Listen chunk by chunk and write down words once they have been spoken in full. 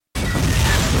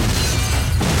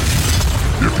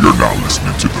If you're not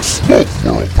listening to the Smoke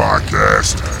World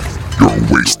podcast, you're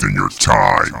wasting your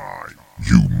time,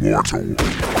 you mortal.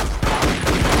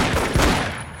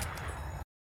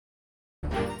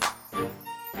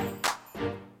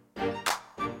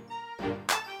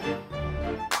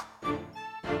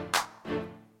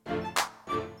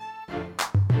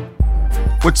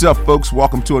 What's up, folks?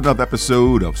 Welcome to another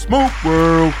episode of Smoke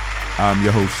World. I'm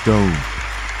your host, Stone.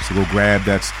 So go grab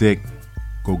that stick,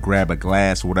 go grab a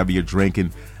glass or whatever you're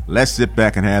drinking. Let's sit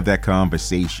back and have that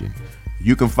conversation.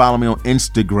 You can follow me on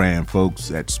Instagram,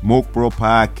 folks, at Smoke World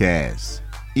Podcast.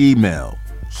 Email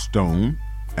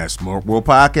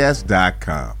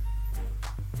stone@smokeworldpodcast.com.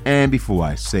 And before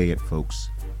I say it, folks,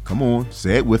 come on,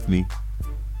 say it with me.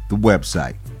 The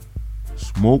website,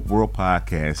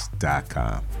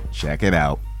 smokeworldpodcast.com. Check it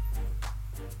out.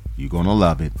 You're going to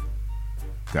love it.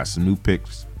 Got some new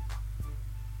pics.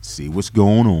 See what's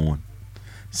going on.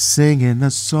 Singing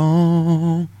a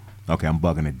song. Okay, I'm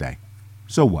bugging today.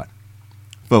 So what?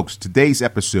 Folks, today's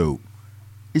episode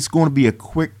is going to be a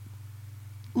quick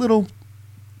little,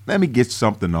 let me get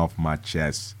something off my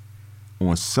chest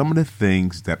on some of the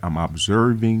things that I'm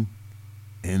observing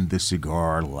in the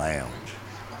cigar lounge.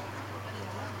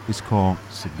 It's called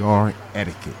cigar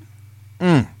etiquette.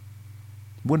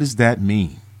 What does that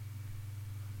mean?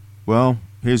 Well,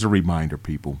 here's a reminder,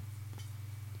 people.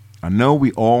 I know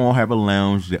we all have a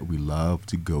lounge that we love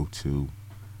to go to,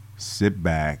 sit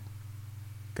back,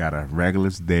 got our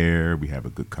regulars there, we have a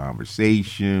good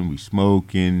conversation, we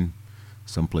smoking,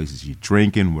 some places you're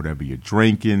drinking, whatever you're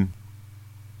drinking.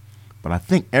 But I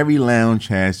think every lounge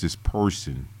has this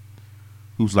person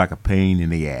who's like a pain in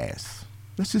the ass.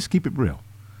 Let's just keep it real.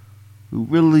 Who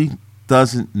really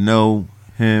doesn't know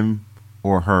him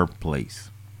or her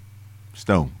place.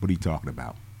 Stone, what are you talking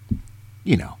about?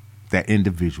 You know, that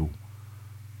individual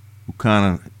who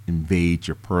kind of invades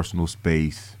your personal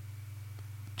space,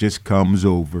 just comes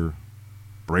over,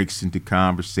 breaks into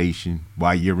conversation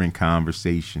while you're in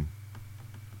conversation.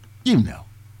 You know.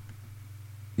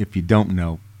 If you don't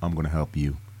know, I'm going to help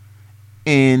you.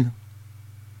 And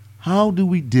how do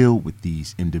we deal with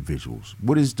these individuals?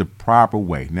 What is the proper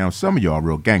way? Now, some of y'all are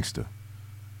real gangster.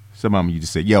 Some of them you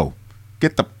just say, yo,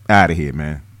 get the out of here,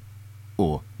 man.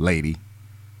 Or lady.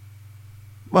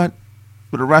 But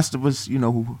for the rest of us, you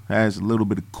know, who has a little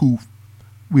bit of coof,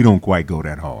 we don't quite go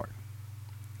that hard.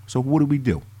 So what do we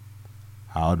do?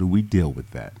 How do we deal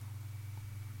with that?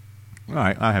 All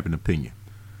right, I have an opinion.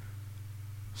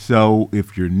 So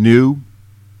if you're new,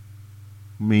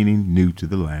 meaning new to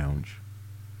the lounge,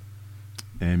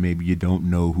 and maybe you don't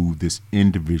know who this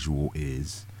individual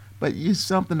is, but it's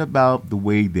something about the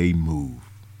way they move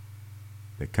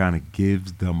that kind of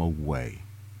gives them away.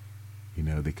 You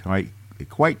know, they quite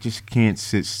just can't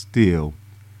sit still.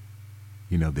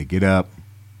 You know, they get up.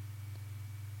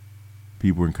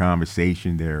 People in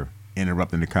conversation, they're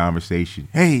interrupting the conversation.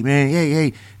 Hey man,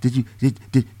 hey, did you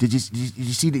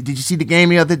see the game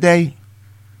the other day?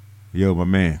 Yo, my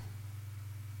man.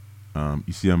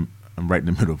 You see, I'm right in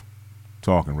the middle of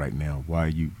talking right now. Why are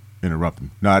you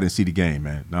interrupting? No, I didn't see the game,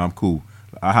 man. No, I'm cool.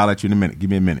 I'll holler at you in a minute.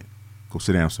 Give me a minute. Go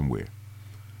sit down somewhere.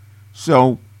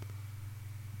 So,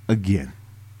 again,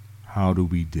 how do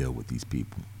we deal with these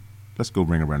people? Let's go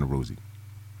ring around the rosy.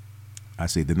 I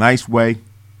say the nice way,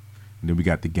 and then we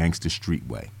got the gangster street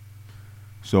way.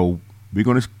 So, we're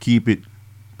going to keep it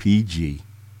PG.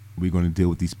 We're going to deal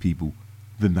with these people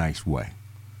the nice way.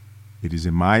 It is,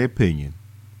 in my opinion,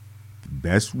 the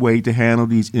best way to handle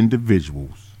these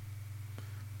individuals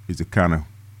is to kind of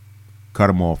cut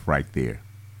them off right there.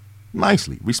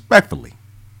 Nicely, respectfully.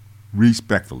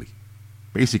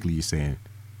 Basically, you're saying,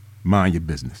 mind your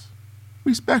business.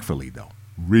 Respectfully, though.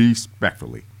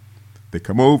 Respectfully. They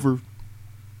come over.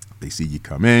 They see you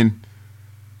come in.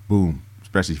 Boom.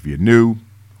 Especially if you're new.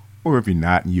 Or if you're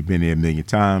not and you've been there a million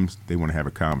times. They want to have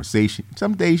a conversation.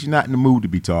 Some days you're not in the mood to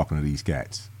be talking to these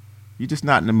cats. You're just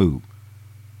not in the mood.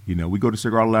 You know, we go to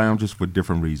cigar lounges for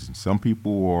different reasons. Some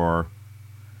people are,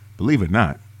 believe it or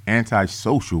not,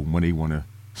 antisocial when they want to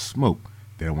smoke.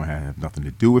 They don't want to have nothing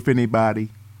to do with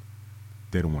anybody.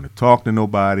 They don't want to talk to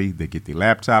nobody. They get their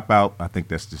laptop out. I think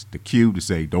that's just the cue to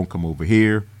say, don't come over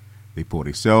here. They pull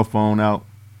their cell phone out,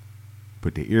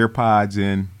 put their ear pods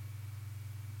in,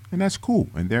 and that's cool.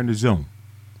 And they're in the zone.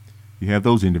 You have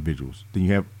those individuals. Then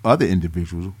you have other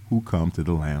individuals who come to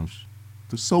the lounge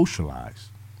to socialize.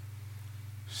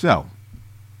 So,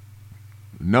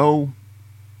 know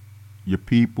your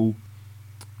people,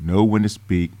 know when to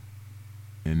speak,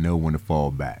 and know when to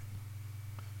fall back.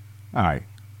 All right.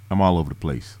 I'm all over the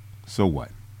place. So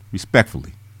what?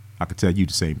 Respectfully, I could tell you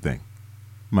the same thing.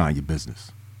 Mind your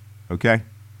business. Okay?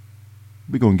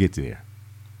 We're going to get there.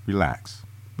 relax.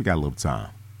 We got a little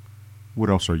time. What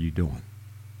else are you doing?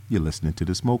 You're listening to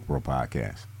the Smoke World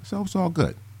podcast. So it's all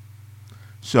good.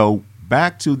 So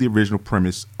back to the original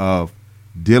premise of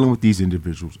dealing with these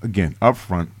individuals. Again,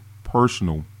 upfront,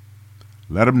 personal.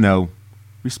 Let them know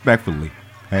respectfully.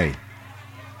 Hey,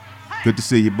 good to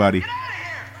see you, buddy.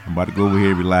 I'm about to go over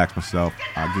here and relax myself.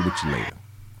 I'll get with you later.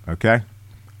 Okay?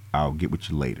 I'll get with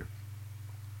you later.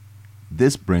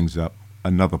 This brings up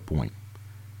another point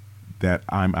that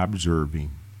I'm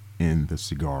observing in the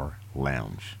cigar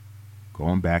lounge.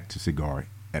 Going back to cigar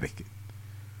etiquette.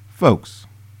 Folks,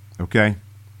 okay?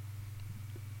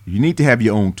 You need to have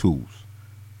your own tools.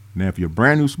 Now, if you're a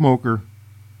brand new smoker,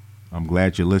 I'm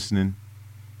glad you're listening.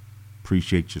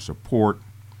 Appreciate your support.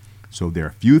 So there are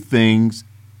a few things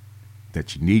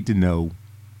that you need to know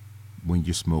when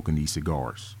you're smoking these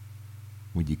cigars.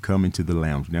 When you come into the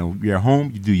lounge. Now, if you're at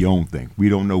home, you do your own thing. We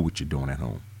don't know what you're doing at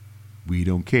home. We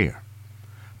don't care.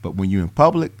 But when you're in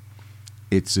public,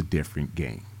 it's a different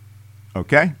game.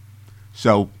 Okay?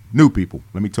 So, new people,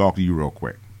 let me talk to you real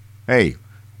quick. Hey,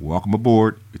 welcome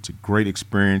aboard. It's a great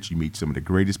experience. You meet some of the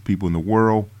greatest people in the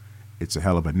world. It's a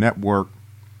hell of a network,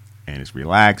 and it's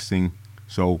relaxing.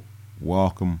 So,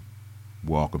 welcome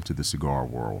to the cigar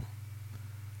world.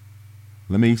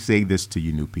 Let me say this to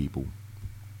you new people.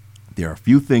 There are a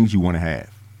few things you want to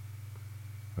have.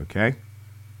 Okay?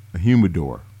 A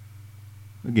humidor.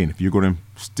 Again, if you're going to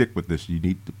stick with this, you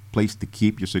need a place to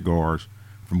keep your cigars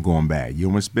from going bad. You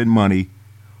don't want to spend money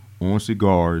on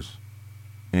cigars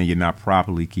and you're not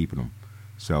properly keeping them.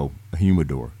 So, a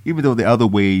humidor. Even though there are other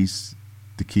ways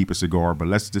to keep a cigar, but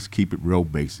let's just keep it real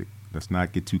basic. Let's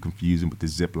not get too confusing with the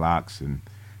Ziplocs and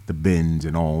the bins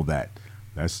and all that.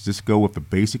 Let's just go with the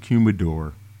basic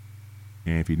humidor.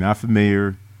 And if you're not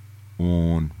familiar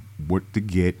on what to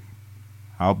get,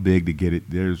 how big to get it,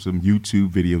 there's some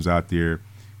YouTube videos out there.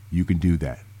 You can do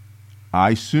that.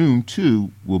 I soon,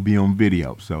 too, will be on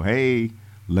video. So, hey,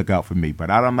 look out for me.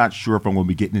 But I'm not sure if I'm going to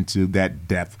be getting into that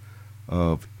depth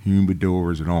of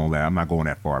humidors and all that. I'm not going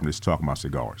that far. I'm just talking about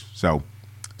cigars. So,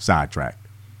 sidetrack.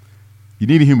 You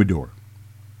need a humidor.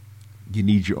 You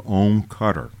need your own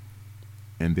cutter.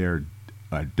 And there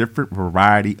are a different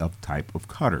variety of type of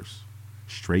cutters.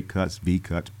 Straight cuts, V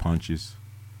cuts, punches,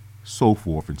 so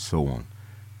forth and so on.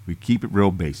 We keep it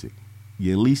real basic.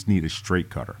 You at least need a straight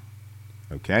cutter.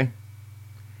 Okay?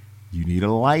 You need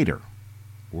a lighter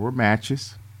or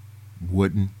matches,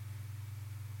 wooden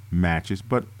matches.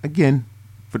 But again,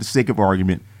 for the sake of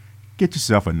argument, get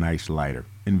yourself a nice lighter.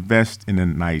 Invest in a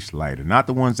nice lighter. Not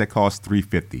the ones that cost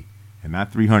 $350 and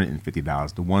not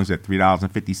 $350. The ones at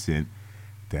 $3.50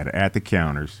 that are at the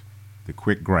counters, the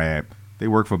quick grab. They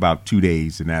work for about 2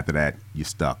 days, and after that, you're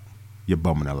stuck. You're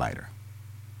bumming a lighter.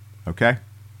 Okay?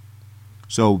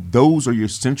 So those are your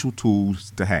essential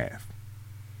tools to have.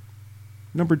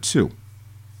 Number 2,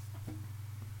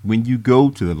 when you go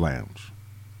to the lounge,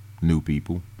 new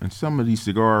people, and some of these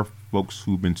cigar folks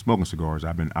who've been smoking cigars,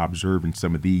 I've been observing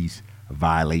some of these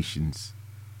violations,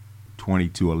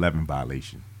 2211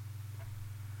 violation.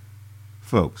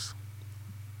 Folks,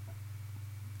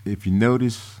 if you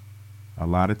notice, a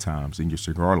lot of times in your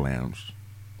cigar lounge,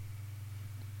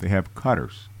 they have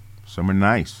cutters. Some are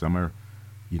nice. Some are,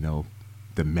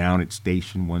 the mounted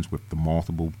station ones with the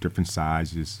multiple different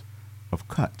sizes of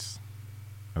cuts.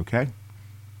 Okay?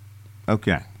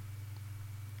 Okay.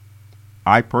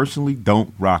 I personally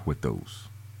don't rock with those.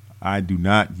 I do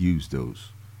not use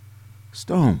those.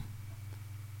 Stone.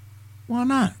 Why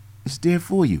not? It's there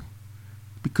for you.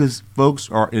 Because folks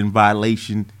are in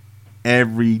violation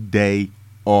every day,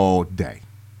 all day.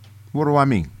 What do I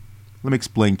mean? Let me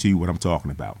explain to you what I'm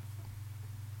talking about.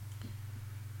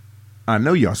 I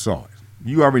know y'all saw it.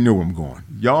 You already know where I'm going.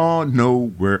 Y'all know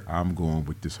where I'm going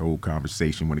with this whole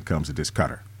conversation when it comes to this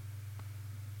cutter.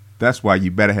 That's why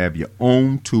you better have your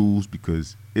own tools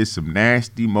because it's some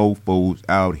nasty mofos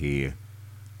out here.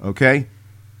 Okay?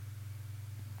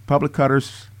 Public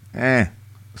cutters,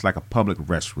 it's like a public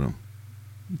restroom.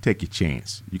 You take your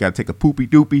chance. You got to take a poopy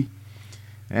doopy.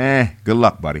 Good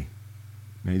luck, buddy.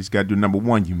 Now, you just got to do number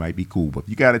 1. You might be cool. But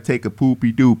you got to take a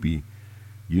poopy doopy.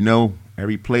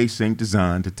 Every place ain't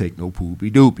designed to take no poopy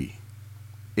doopy.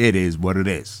 It is what it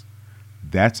is.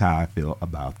 That's how I feel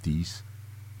about these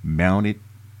mounted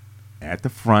at the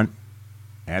front,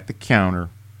 at the counter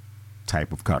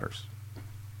type of cutters.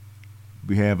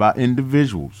 We have our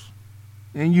individuals,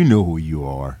 and you know who you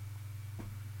are.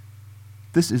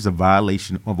 This is a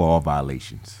violation of all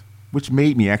violations, which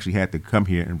made me actually have to come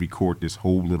here and record this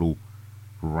whole little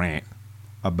rant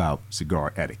about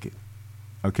cigar etiquette.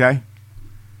 Okay?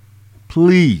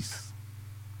 Please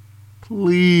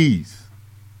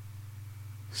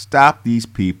Stop these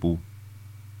people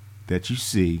that you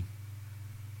see.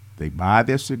 They buy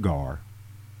their cigar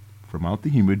from out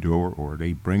the humidor, or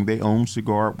they bring their own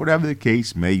cigar, whatever the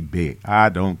case may be. I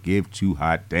don't give two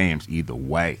hot dams either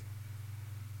way.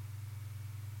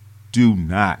 Do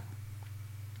not,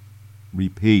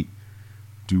 repeat,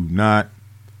 do not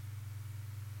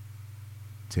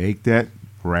take that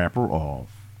wrapper off.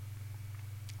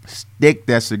 Stick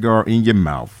that cigar in your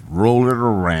mouth, roll it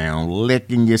around,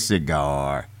 licking your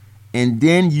cigar, and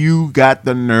then you got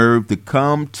the nerve to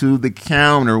come to the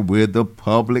counter where the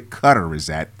public cutter is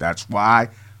at. That's why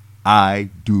I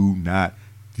do not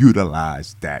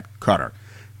utilize that cutter.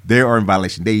 They are in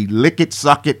violation. They lick it,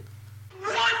 suck it.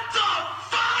 What the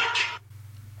fuck?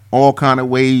 All kind of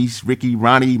ways, Ricky,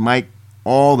 Ronnie, Mike,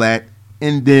 all that,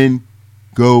 and then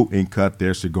go and cut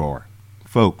their cigar.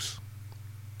 Folks,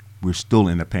 we're still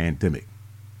in a pandemic.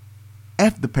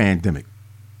 F the pandemic.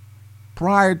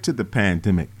 Prior to the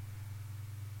pandemic,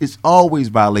 it's always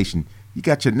violation. You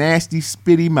got your nasty,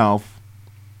 spitty mouth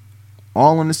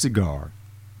all on the cigar,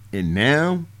 and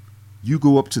now you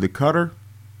go up to the cutter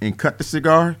and cut the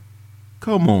cigar?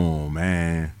 Come on,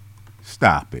 man.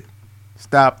 Stop it.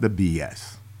 Stop the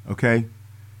BS, okay?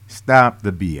 Stop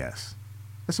the BS.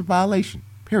 That's a violation,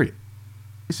 period.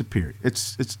 It's a period.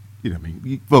 It's you know what I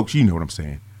mean? Folks, you know what I'm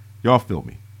saying. Y'all feel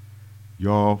me.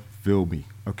 Y'all feel me,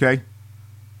 okay?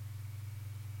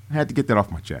 I had to get that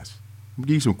off my chest. I'm going to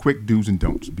give you some quick do's and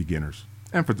don'ts, beginners.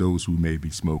 And for those who may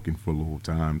be smoking for a little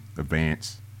time,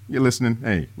 advance, you're listening,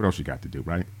 hey, what else you got to do,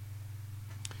 right?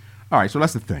 All right, so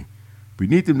that's the thing. We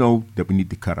need to know that we need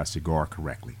to cut our cigar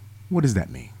correctly. What does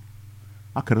that mean?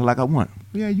 I'll cut it like I want.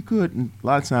 Yeah, you could. And a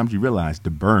lot of times you realize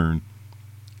the burn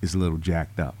is a little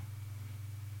jacked up.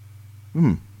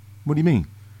 What do you mean?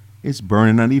 It's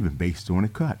burning uneven based on the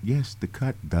cut. Yes, the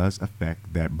cut does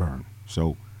affect that burn.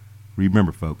 So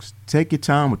remember, folks, take your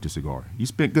time with the cigar. You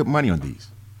spent good money on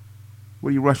these. What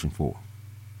are you rushing for?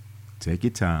 Take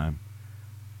your time.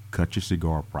 Cut your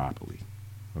cigar properly.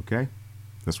 Okay?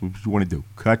 That's what you want to do.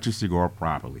 Cut your cigar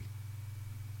properly.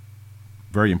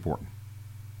 Very important.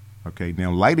 Okay,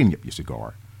 now lighting up your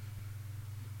cigar.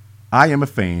 I am a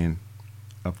fan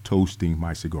of toasting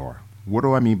my cigar. What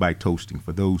do I mean by toasting?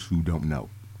 For those who don't know,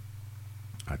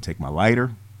 I take my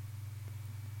lighter,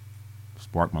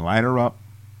 spark my lighter up,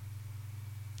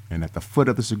 and at the foot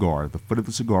of the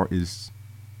cigar is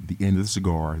the end of the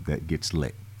cigar that gets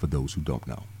lit, for those who don't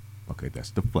know. Okay,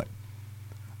 that's the foot.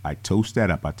 I toast that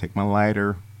up. I take my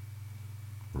lighter,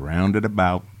 round it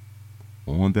about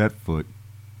on that foot,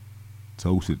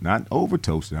 toast it, not over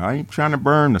toast it. I ain't trying to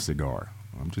burn the cigar.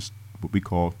 I'm just what we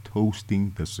call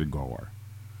toasting the cigar.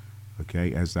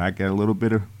 Okay, as I get a little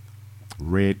bit of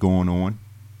red going on,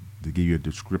 to give you a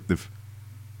descriptive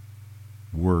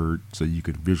word so you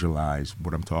could visualize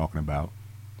what I'm talking about,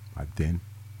 I then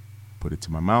put it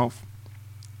to my mouth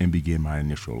and begin my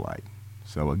initial light.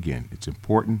 So again, it's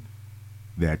important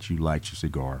that you light your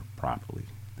cigar properly.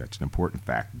 That's an important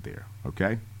factor there,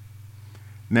 okay?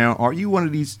 Now, are you one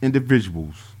of these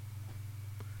individuals?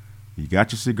 You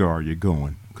got your cigar, you're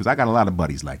going, because I got a lot of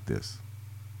buddies like this.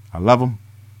 I love them.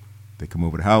 They come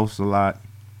over the house a lot.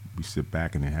 We sit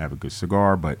back and they have a good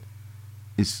cigar, but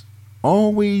it's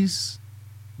always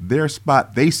their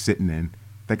spot they sitting in.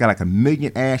 They got like 1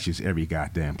 million ashes every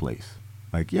goddamn place.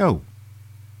 Like, yo,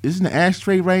 isn't the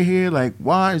ashtray right here? Like,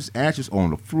 why is ashes on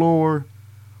the floor,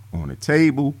 on the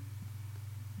table?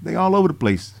 They all over the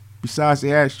place besides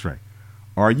the ashtray.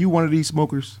 Are you one of these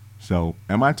smokers? So,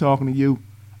 am I talking to you?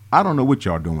 I don't know what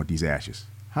y'all doing with these ashes.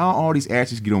 How all these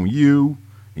ashes get on you,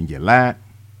 in your lap,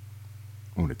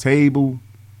 on the table,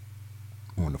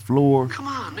 on the floor? Come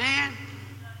on, man.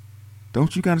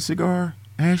 Don't you got a cigar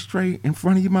ashtray in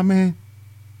front of you, my man,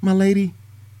 my lady?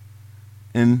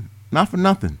 And not for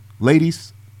nothing,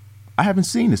 ladies, I haven't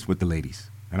seen this with the ladies.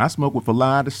 And I smoke with a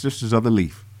lot of sisters of the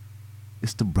leaf.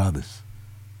 It's the brothers.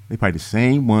 They probably the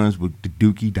same ones with the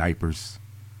dookie diapers,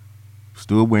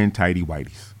 still wearing tighty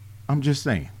whities. I'm just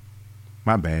saying.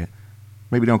 My bad.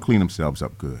 Maybe they don't clean themselves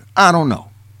up good. I don't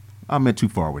know. I went too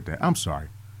far with that. I'm sorry.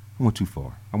 I went too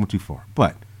far.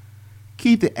 But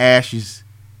keep the ashes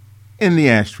in the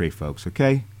ashtray, folks,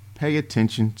 okay? Pay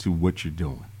attention to what you're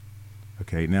doing.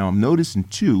 Okay, now I'm noticing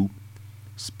too,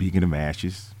 speaking of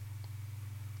ashes,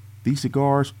 these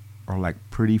cigars are like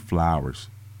pretty flowers.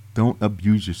 Don't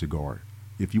abuse your cigar.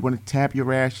 If you want to tap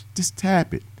your ash, just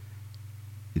tap it.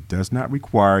 It does not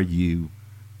require you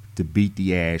to beat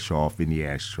the ash off in the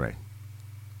ashtray.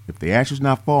 If the ash is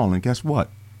not falling, guess what?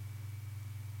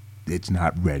 It's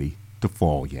not ready to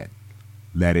fall yet.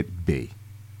 Let it be.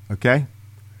 Okay?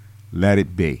 Let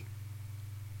it be.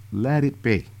 Let it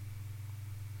be.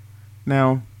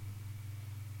 Now,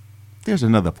 there's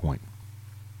another point.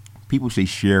 People say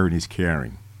sharing is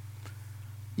caring.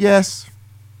 Yes,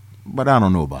 but I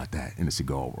don't know about that in the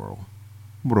cigar world.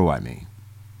 What do I mean?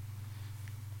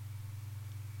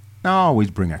 Now, I always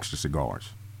bring extra cigars.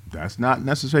 That's not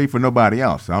necessary for nobody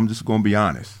else. I'm just going to be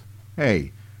honest.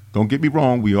 Hey, don't get me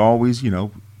wrong. We always,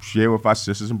 share with our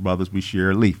sisters and brothers. We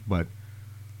share a leaf. But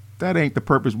that ain't the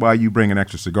purpose why you bringing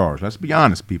extra cigars. Let's be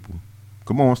honest, people.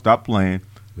 Come on, stop playing.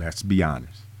 Let's be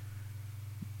honest.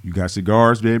 You got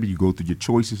cigars, baby. You go through your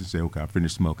choices and say, okay, I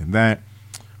finished smoking that.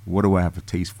 What do I have a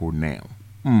taste for now?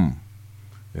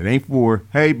 It ain't for,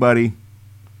 hey, buddy,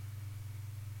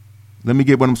 let me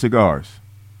get one of them cigars.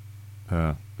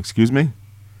 Excuse me?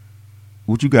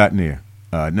 What you got in there?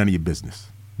 None of your business.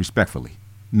 Respectfully,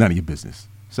 none of your business.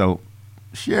 So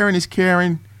sharing is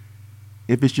caring.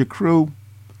 If it's your crew,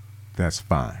 that's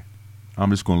fine.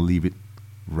 I'm just going to leave it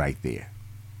right there.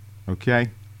 Okay?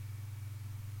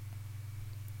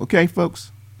 Okay,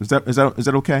 folks? Is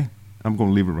that okay? I'm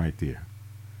going to leave it right there.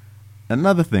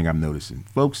 Another thing I'm noticing,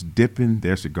 folks dipping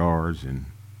their cigars in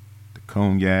the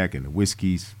cognac and the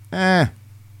whiskeys. I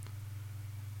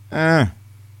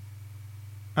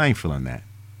ain't feeling that.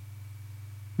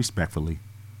 Respectfully.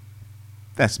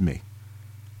 That's me.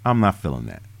 I'm not feeling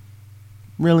that.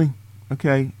 Really?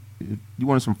 Okay. If you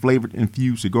want some flavored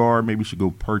infused cigar, maybe you should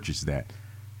go purchase that.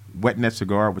 Wetting that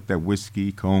cigar with that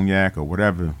whiskey, cognac, or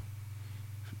whatever.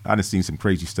 I done seen some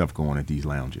crazy stuff going on at these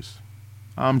lounges.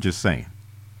 I'm just saying.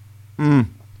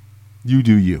 You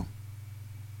do you.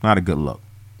 Not a good look.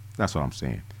 That's what I'm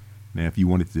saying. Now, if you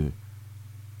wanted to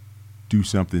do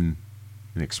something,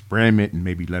 an experiment, and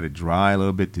maybe let it dry a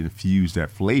little bit to infuse that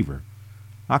flavor,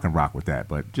 I can rock with that.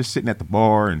 But just sitting at the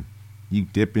bar and you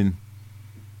dipping,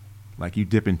 like you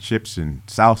dipping chips in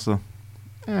salsa,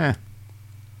 leave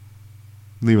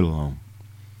it alone.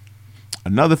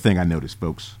 Another thing I noticed,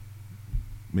 folks,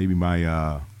 maybe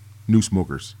my new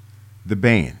smokers, the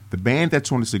band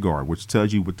that's on the cigar, which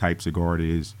tells you what type of cigar it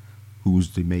is,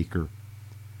 who's the maker.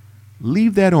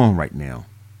 Leave that on right now.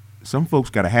 Some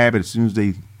folks got a habit as soon as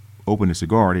they open the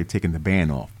cigar, they're taking the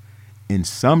band off. And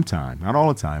sometime, not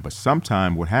all the time, but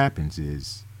sometime what happens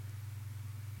is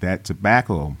that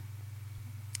tobacco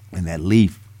and that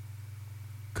leaf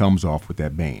comes off with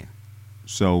that band.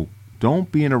 So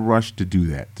don't be in a rush to do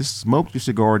that. Just smoke your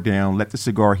cigar down, let the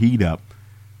cigar heat up.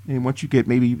 And once you get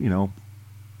maybe,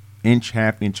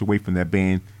 half inch away from that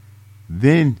band,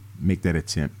 then make that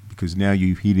attempt, because now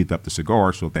you've heated up the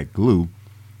cigar, so that glue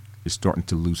is starting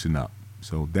to loosen up.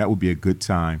 So that would be a good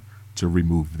time to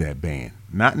remove that band.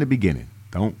 Not in the beginning.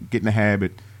 Don't get in the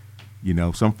habit.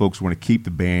 Some folks want to keep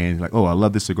the band, like, oh, I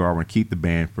love this cigar, I want to keep the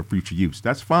band for future use.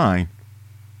 That's fine.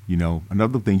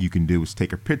 Another thing you can do is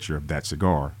take a picture of that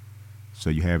cigar so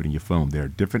you have it in your phone. There are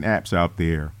different apps out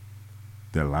there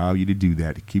that allow you to do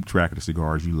that, to keep track of the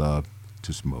cigars you love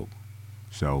to smoke.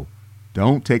 So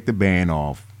don't take the band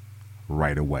off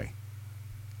right away.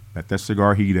 Let that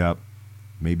cigar heat up,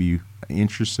 maybe an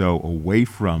inch or so away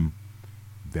from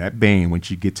that band.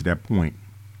 Once you get to that point,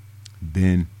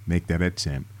 then make that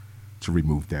attempt to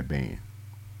remove that band.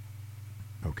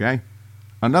 Okay?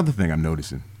 Another thing I'm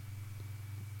noticing,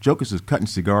 jokers is cutting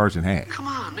cigars in half. Come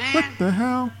on, man. What the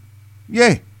hell?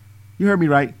 Yeah, you heard me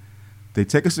right. They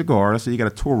take a cigar, let's say you got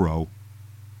a Toro,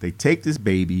 they take this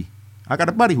baby. I got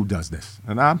a buddy who does this,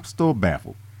 and I'm still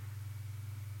baffled.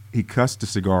 He cuts the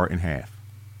cigar in half.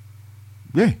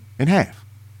 Yeah, in half.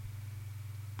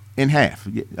 In half.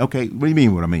 Okay, what do you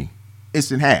mean what I mean?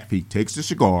 It's in half. He takes the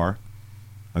cigar,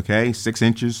 okay, 6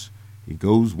 inches. He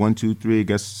goes 1, 2, 3, I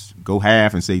guess go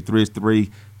half and say 3 is 3,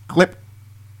 clip,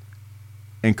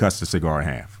 and cuts the cigar in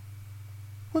half.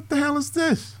 What the hell is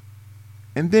this?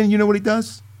 And then you know what he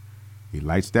does? He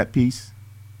lights that piece,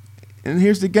 and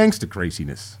here's the gangster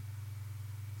craziness.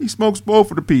 He smokes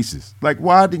both of the pieces. Like,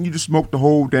 why didn't you just smoke the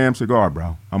whole damn cigar,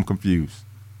 bro? I'm confused.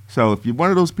 So if you're one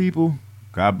of those people,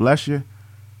 God bless you.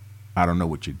 I don't know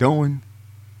what you're doing.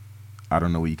 I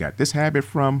don't know where you got this habit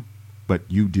from, but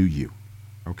you do you.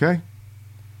 Okay?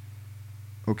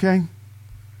 Okay?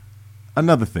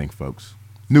 Another thing, folks.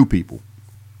 New people.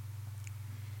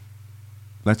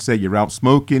 Let's say you're out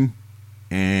smoking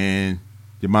and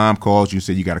your mom calls you and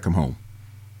says you got to come home.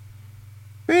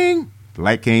 Bing! The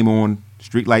light came on.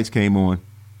 Street lights came on.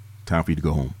 Time for you to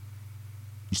go home.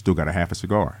 You still got a half a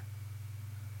cigar.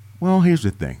 Well, here's the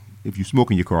thing. If you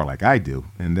smoke in your car like I do,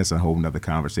 and that's a whole nother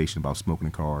conversation about smoking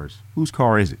in cars. Whose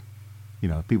car is it?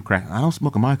 People crack, I don't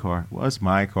smoke in my car. Well, it's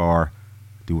my car.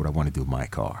 Do what I want to do with my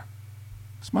car.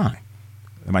 It's mine.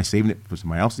 Am I saving it for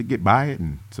somebody else to get by it?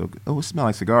 And so, it smells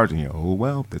like cigars in here. Oh,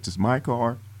 well, that's just my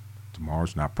car.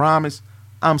 Tomorrow's not promised.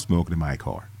 I'm smoking in my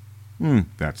car.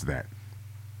 That's that.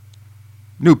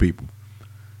 New people,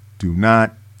 do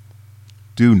not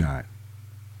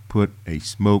put a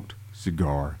smoked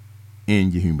cigar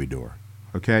in your humidor.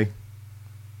 Okay?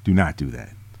 Do not do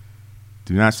that.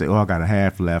 Do not say, oh, I got a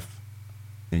half left,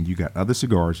 and you got other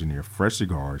cigars in there, fresh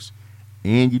cigars,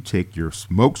 and you take your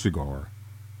smoked cigar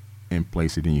and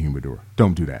place it in your humidor.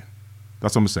 Don't do that.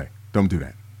 That's what I'm going to say. Don't do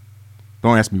that.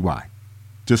 Don't ask me why.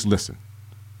 Just listen.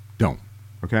 Don't.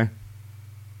 Okay?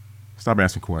 Stop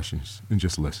asking questions and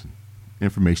just listen.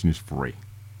 Information is free.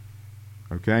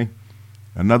 Okay?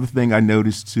 Another thing I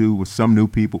noticed too with some new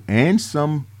people and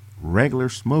some regular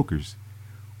smokers,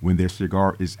 when their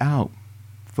cigar is out,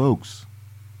 folks,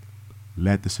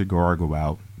 let the cigar go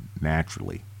out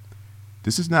naturally.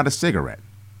 This is not a cigarette.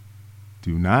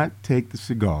 Do not take the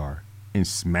cigar and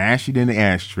smash it in the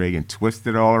ashtray and twist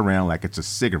it all around like it's a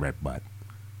cigarette butt.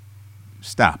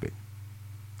 Stop it.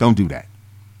 Don't do that.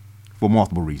 For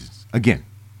multiple reasons. Again,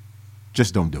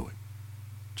 just don't do it.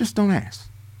 Just don't ask.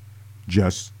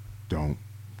 Just don't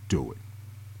do it.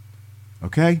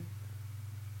 Okay?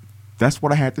 That's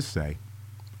what I had to say.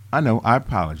 I know, I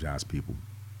apologize, people.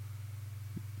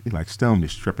 You're like, Stone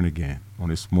is tripping again on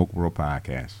this Smoke World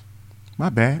podcast. My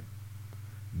bad.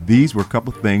 These were a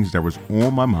couple of things that was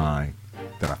on my mind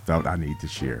that I felt I needed to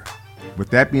share. With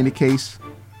that being the case,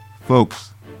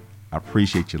 folks, I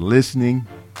appreciate you listening.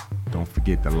 Don't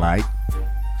forget to like,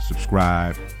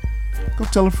 subscribe, go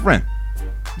tell a friend.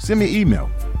 Send me an email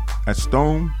at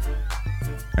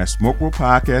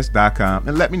stone@smokeworldpodcast.com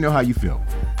and let me know how you feel.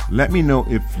 Let me know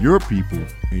if your people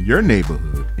in your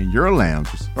neighborhood, in your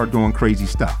lounges, are doing crazy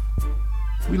stuff.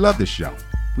 We love this show.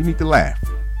 We need to laugh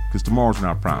because tomorrow's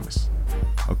not promised.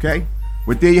 Okay?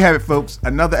 Well, there you have it, folks.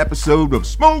 Another episode of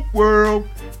Smoke World.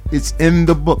 It's in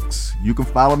the books. You can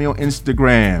follow me on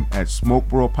Instagram at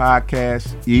Smoke World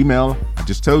Podcast. Email, I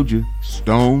just told you,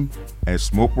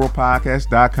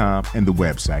 stone@smokeworldpodcast.com, and the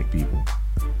website, people.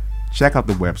 Check out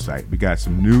the website. We got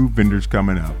some new vendors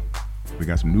coming up. We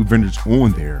got some new vendors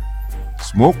on there.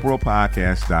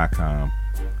 SmokeWorldPodcast.com.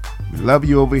 We love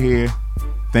you over here.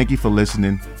 Thank you for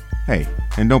listening. Hey,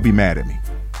 and don't be mad at me.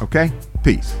 Okay?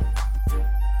 Peace.